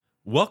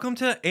Welcome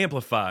to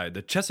Amplified,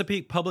 the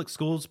Chesapeake Public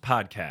Schools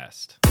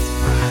podcast.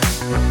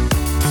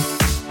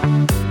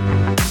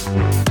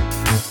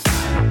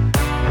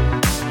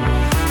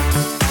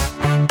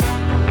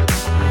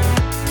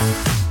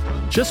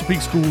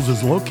 Chesapeake Schools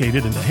is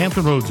located in the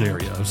Hampton Roads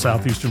area of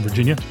southeastern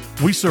Virginia.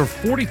 We serve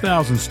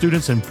 40,000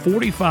 students in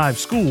 45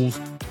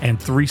 schools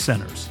and 3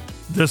 centers.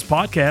 This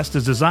podcast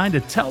is designed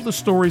to tell the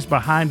stories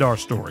behind our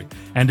story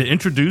and to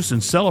introduce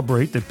and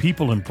celebrate the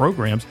people and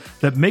programs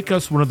that make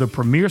us one of the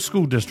premier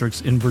school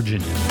districts in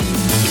Virginia.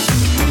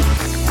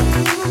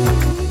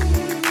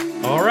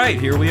 All right,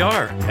 here we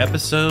are,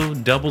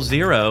 episode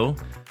 00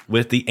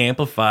 with the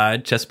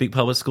Amplified Chesapeake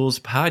Public Schools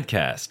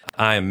podcast.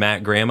 I am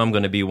Matt Graham. I'm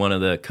going to be one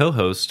of the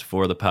co-hosts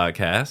for the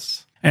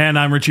podcast. And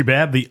I'm Richie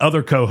Babb, the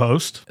other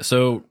co-host.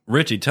 So,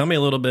 Richie, tell me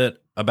a little bit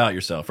about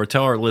yourself, or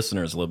tell our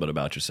listeners a little bit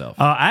about yourself.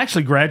 I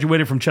actually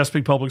graduated from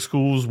Chesapeake Public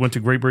Schools, went to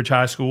Great Bridge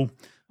High School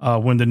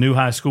when the new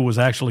high school was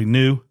actually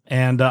new.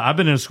 And I've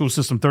been in the school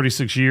system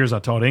 36 years. I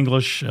taught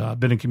English. I've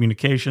been in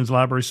communications,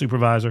 library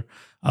supervisor.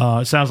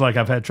 It sounds like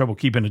I've had trouble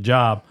keeping a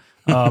job.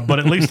 But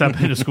at least I've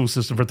been in the school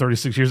system for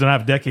 36 years, and I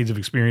have decades of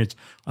experience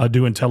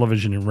doing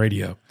television and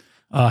radio.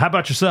 How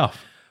about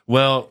yourself?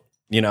 Well,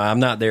 you know, I'm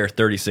not there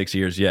 36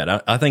 years yet.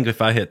 I think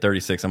if I hit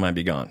 36, I might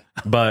be gone.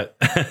 But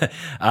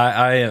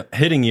I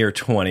hitting year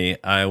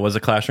 20, I was a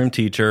classroom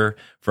teacher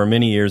for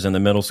many years in the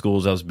middle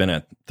schools. I've been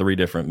at 3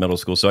 different middle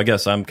schools. So I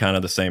guess I'm kind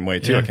of the same way,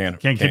 too. Yeah, I can't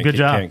keep a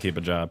job. Can't keep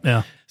a job.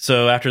 Yeah.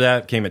 So after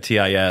that, came a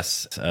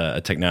TIS,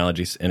 a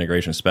technology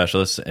integration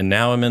specialist. And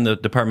now I'm in the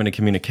Department of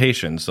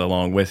Communications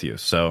along with you.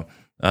 So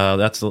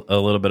that's a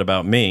little bit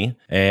about me.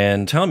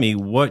 And tell me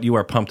what you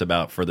are pumped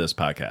about for this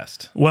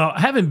podcast. Well,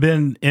 having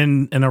been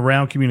in and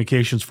around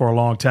communications for a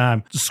long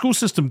time, the school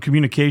system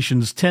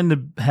communications tend to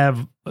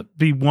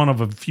be one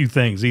of a few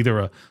things, either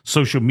a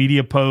social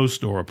media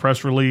post or a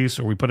press release,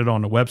 or we put it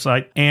on the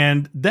website.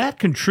 And that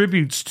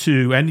contributes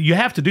to, and you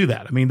have to do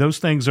that. I mean, those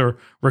things are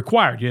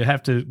required. You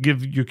have to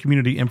give your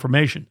community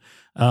information.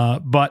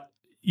 But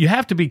you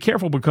have to be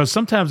careful because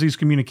sometimes these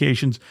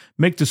communications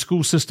make the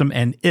school system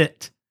an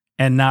it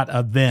and not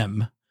a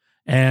them.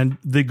 And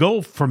the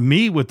goal for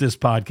me with this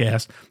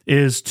podcast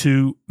is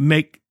to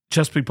make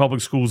Chesapeake Public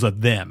Schools a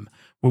them,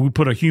 where we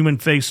put a human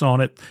face on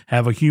it,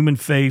 have a human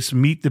face,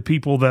 meet the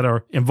people that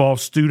are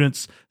involved,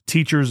 students,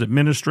 teachers,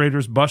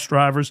 administrators, bus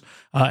drivers,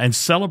 and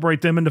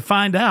celebrate them and to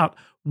find out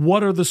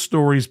what are the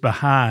stories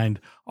behind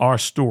our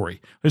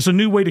story. It's a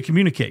new way to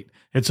communicate.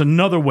 It's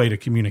another way to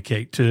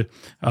communicate, to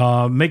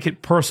make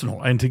it personal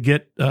and to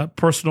get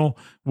personal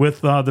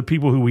with the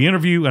people who we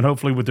interview and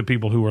hopefully with the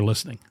people who are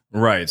listening.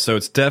 Right. So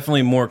it's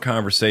definitely more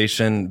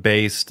conversation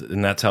based,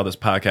 and that's how this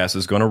podcast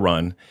is going to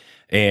run.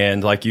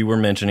 And like you were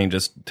mentioning,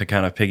 just to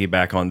kind of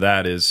piggyback on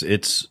that, is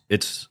it's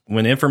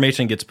when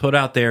information gets put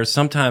out there,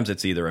 sometimes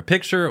it's either a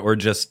picture or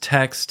just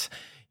text.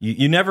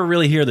 You never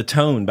really hear the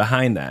tone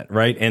behind that,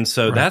 right? And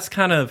so that's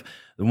kind of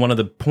one of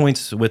the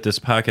points with this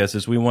podcast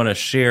is we want to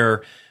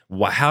share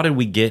how did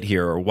we get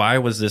here, or why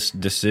was this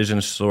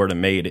decision sort of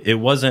made? It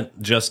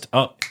wasn't just,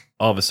 all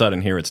of a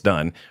sudden, here it's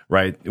done,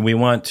 right? We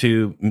want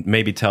to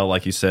maybe tell,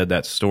 like you said,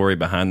 that story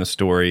behind the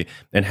story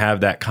and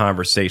have that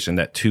conversation,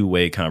 that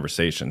two-way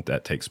conversation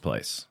that takes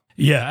place.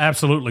 Yeah,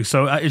 absolutely.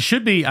 So it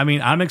should be, I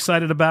mean, I'm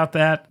excited about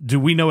that. Do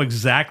we know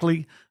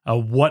exactly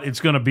what it's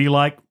going to be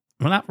like?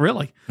 Well, not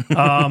really,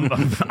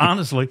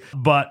 honestly,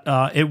 but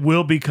it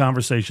will be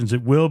conversations.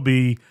 It will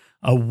be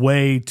a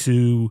way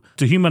to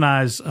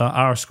humanize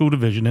our school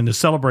division and to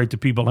celebrate the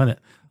people in it,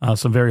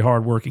 some very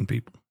hardworking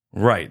people.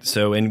 Right.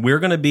 So, and we're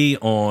going to be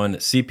on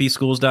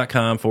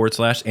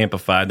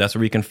cpschools.com/amplified. That's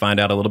where you can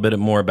find out a little bit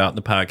more about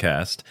the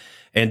podcast.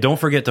 And don't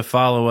forget to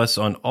follow us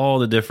on all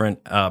the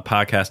different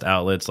podcast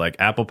outlets like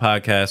Apple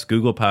Podcasts,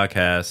 Google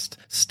Podcasts,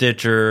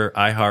 Stitcher,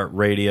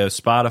 iHeartRadio,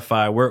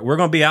 Spotify. We're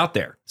going to be out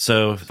there.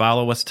 So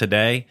follow us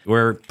today.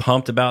 We're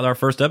pumped about our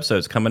first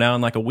episodes coming out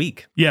in like a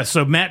week. Yeah,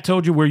 so Matt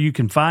told you where you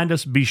can find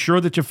us. Be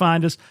sure that you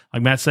find us.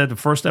 Like Matt said, the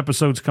first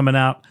episode's coming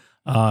out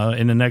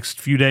in the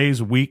next few days,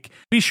 a week.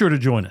 Be sure to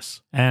join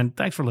us. And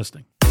thanks for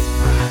listening.